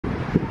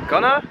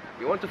Connor,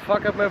 you want to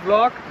fuck up my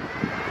vlog?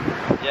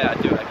 Yeah,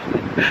 I do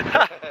actually.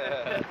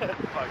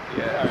 Fuck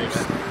yeah.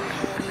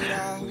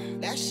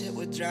 That shit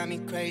would drive me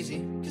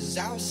crazy. Cause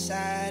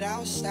outside.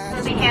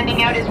 The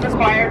handing out is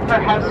required for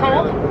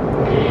household.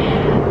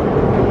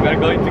 We're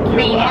going to Cuba.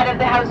 The head of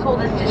the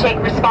household is to take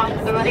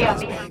responsibility of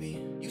the.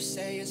 You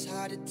say it's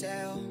hard to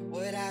tell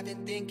what I've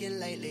been thinking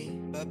lately,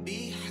 but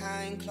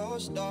behind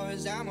closed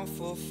doors, I'm a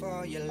fool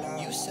for your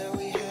love. You said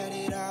we had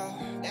it all.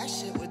 That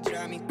shit would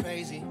drive me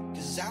crazy.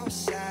 Cause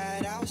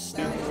outside.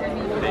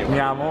 Mi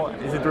amor,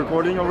 is it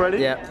recording already?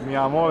 Yeah. Mi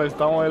amor,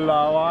 estamos en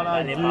La Habana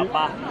aquí. Dale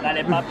papá,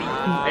 dale papi.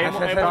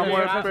 Estamos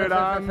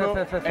esperando.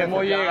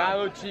 Hemos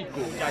llegado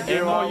chicos.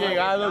 Hemos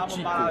llegado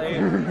chicos.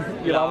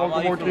 Llevamos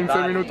como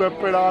 15 minutos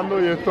esperando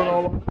y esto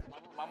no va.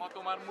 Vamos a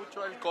tomar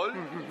mucho alcohol.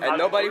 And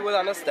nobody will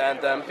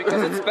understand them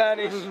because it's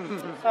Spanish.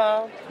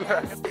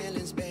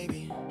 Feelings,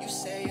 baby. You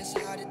say it's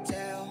hard to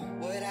tell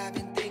what I've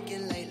been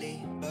thinking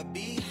lately, but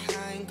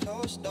behind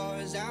closed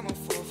doors, I'm a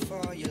fool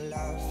for your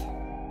love.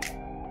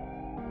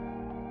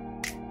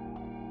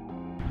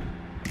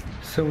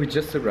 So we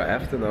just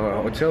arrived in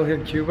our hotel here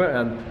in Cuba,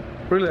 and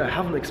really I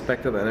haven't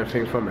expected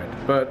anything from it.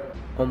 But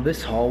on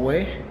this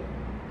hallway,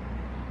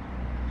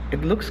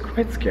 it looks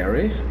quite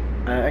scary.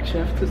 I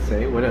actually have to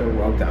say, when I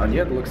walk down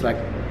here, it looks like,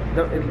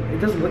 no, it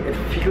doesn't look, it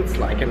feels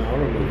like a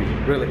horror movie,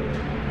 really.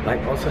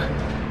 Like also,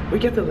 we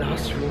get the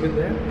last room in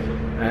there,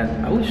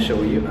 and I will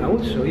show you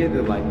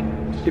the like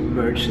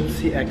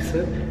emergency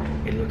exit.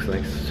 It looks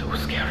like so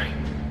scary.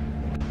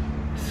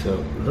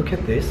 So look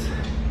at this,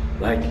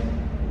 like,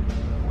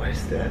 what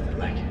is that?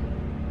 Like,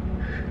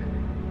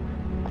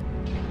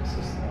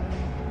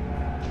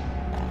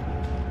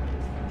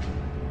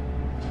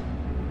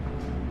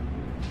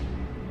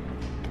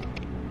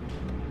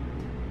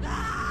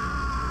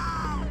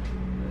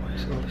 what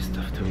is all this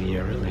stuff doing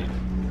here, really?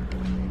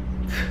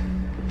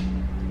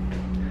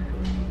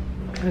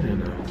 I don't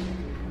know.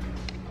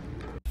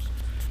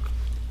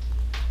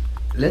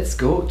 Let's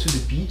go to the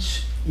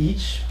beach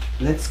each.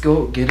 Let's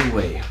go get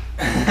away.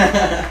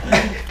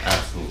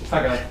 Absolutely.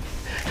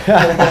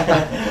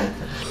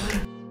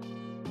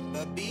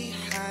 But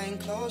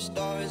behind closed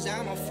doors,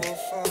 I'm a fool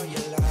for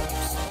your love.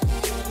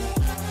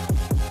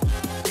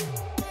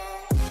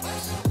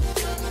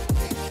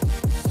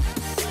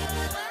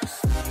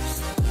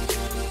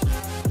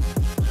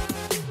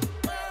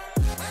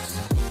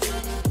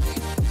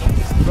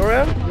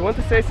 Laura, you want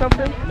to say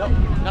something? No,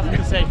 nothing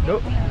to say.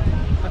 No.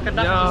 Nothing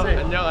to say.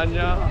 안녕.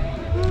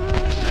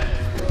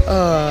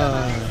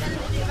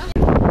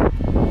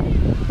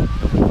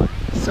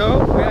 So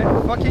we're in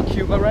fucking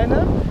Cuba right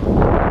now.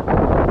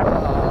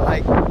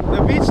 Like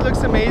the beach looks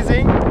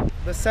amazing,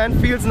 the sand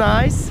feels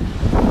nice,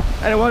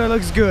 and the water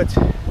looks good.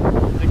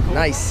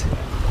 Nice.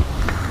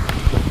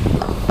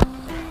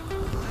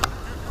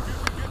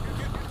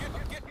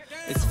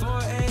 It's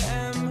 4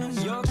 a.m.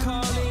 You're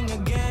calling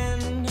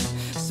again.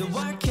 So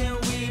why can't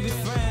we be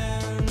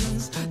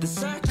friends? The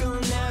cycle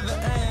never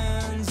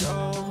ends.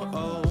 Oh,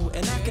 oh,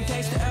 and I can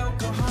taste the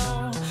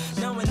alcohol,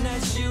 knowing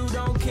that you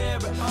don't care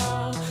at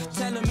all.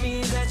 Telling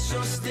me that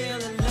you're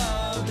still in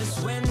love. That's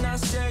when I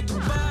said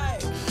goodbye.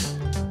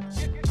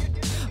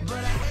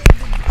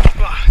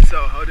 But So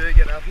how do I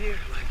get up here?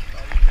 Like,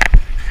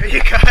 you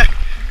got.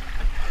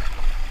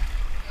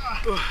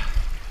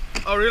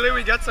 Oh really?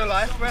 We got some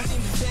life vest?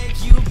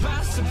 take you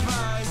by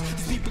surprise.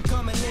 People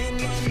coming in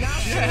and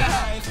out your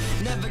life.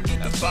 Never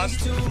get the chance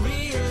to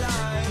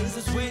realize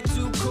it's way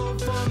too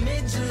cold for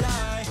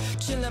mid-July.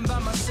 Chilling by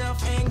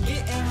myself and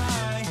getting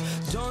high.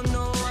 Don't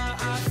know why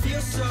I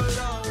feel so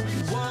low.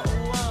 Whoa,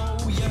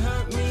 whoa, you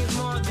hurt me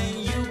more than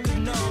you could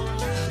know.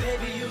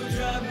 Baby, you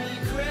drive me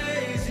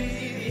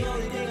crazy. The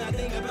only thing I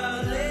think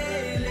about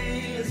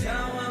lately is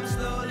how I'm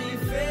slowly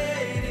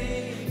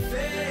fading,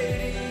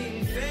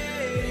 fading,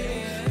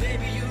 fading.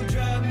 Baby, you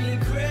drive me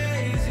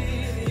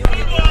crazy. The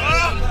only thing I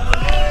think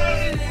about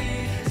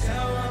lately is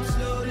how I'm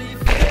slowly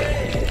fading,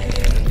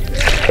 fading.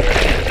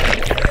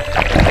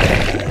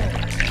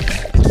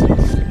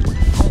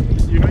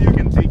 You know you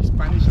can take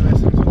Spanish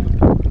lessons on the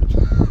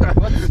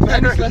What?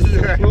 Spanish lessons?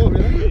 Yeah. Oh,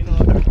 really?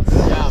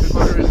 Yeah, of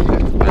course.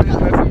 Spanish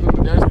lessons on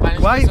the There's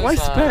Spanish Why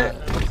lessons, Spanish?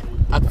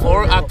 At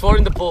four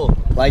in the pool.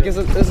 Like is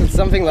it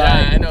something like?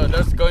 Yeah, I know.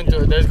 There's going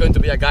to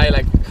be a guy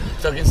like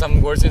talking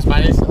some words in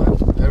Spanish.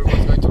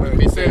 Everyone's going to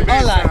repeat it.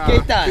 Hola, ¿qué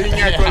tal?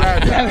 Piña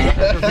colada.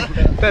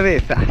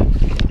 Cerveza.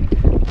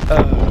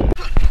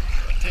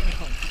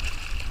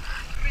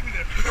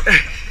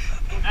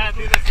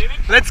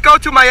 Let's go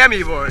to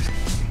Miami, boys.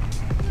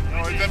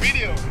 No, it's a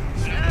video.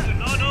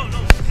 No.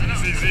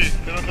 Sí, sí.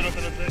 Pero, it's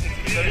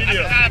a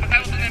video.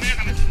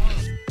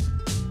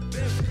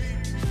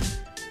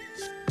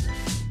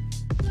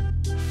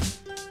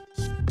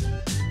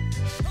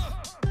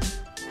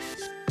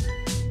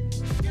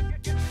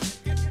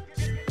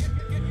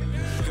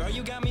 Girl,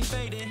 you got me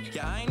faded.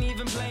 Yeah, I ain't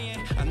even playing.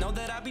 I know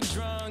that I be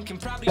drunk and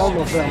probably.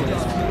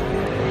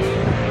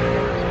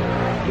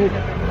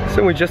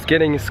 So we're just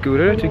getting a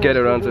scooter to get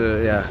around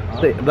the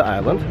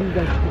island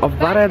of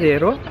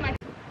Varadero.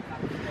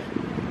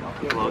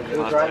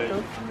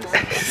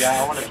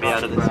 Yeah, I want to be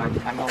out of this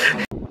one. I'm not.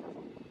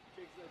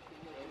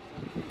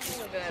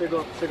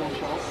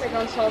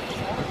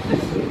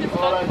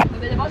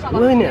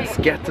 Willingness,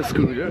 get the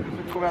scooter.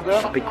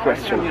 Big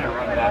question.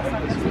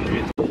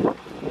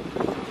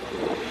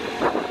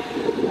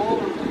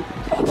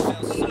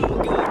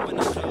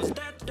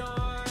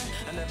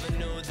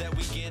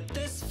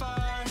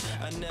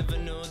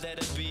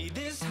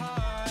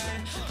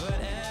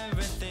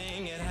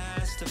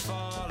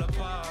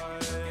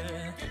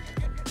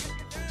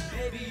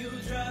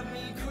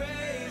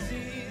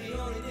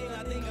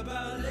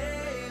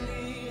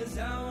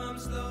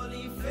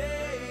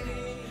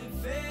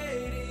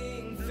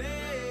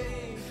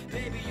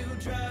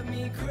 Drive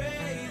me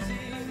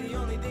crazy. The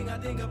only thing I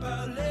think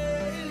about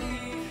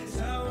lately is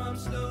how I'm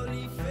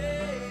slowly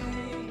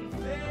fading,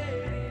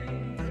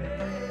 fading,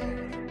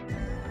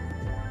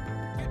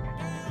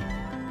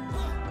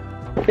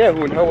 fading. Yeah,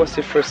 Hoon, how was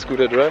your first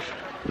scooter drive?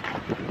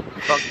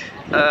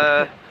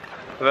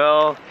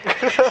 Well,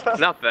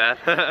 not bad.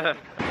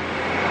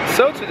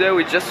 So today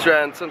we just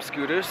ran some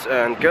scooters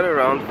and got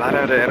around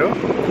Varadero.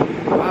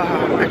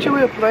 Actually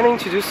we are planning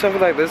to do something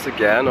like this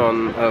again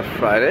on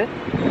Friday.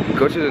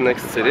 Go to the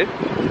next city.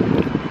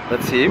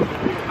 Let's see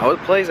how it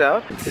plays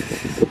out.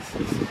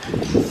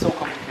 So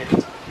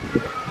complicated.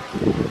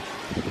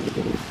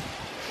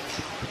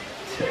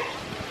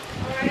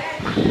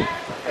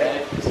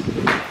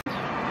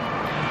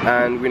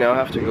 And we now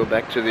have to go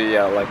back to the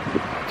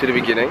to the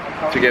beginning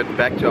to get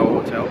back to our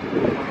hotel.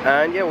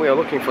 And yeah, we are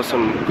looking for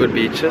some good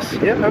beaches.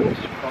 Yeah,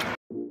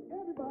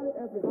 Everybody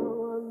asked me how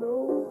I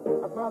know.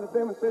 I smiled at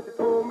them and said she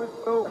told me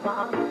so.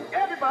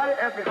 Everybody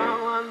asked me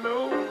how I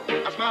know.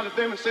 I smiled at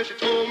them and said she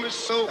told me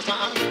so.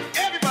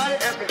 Everybody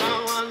asked me how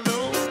I know.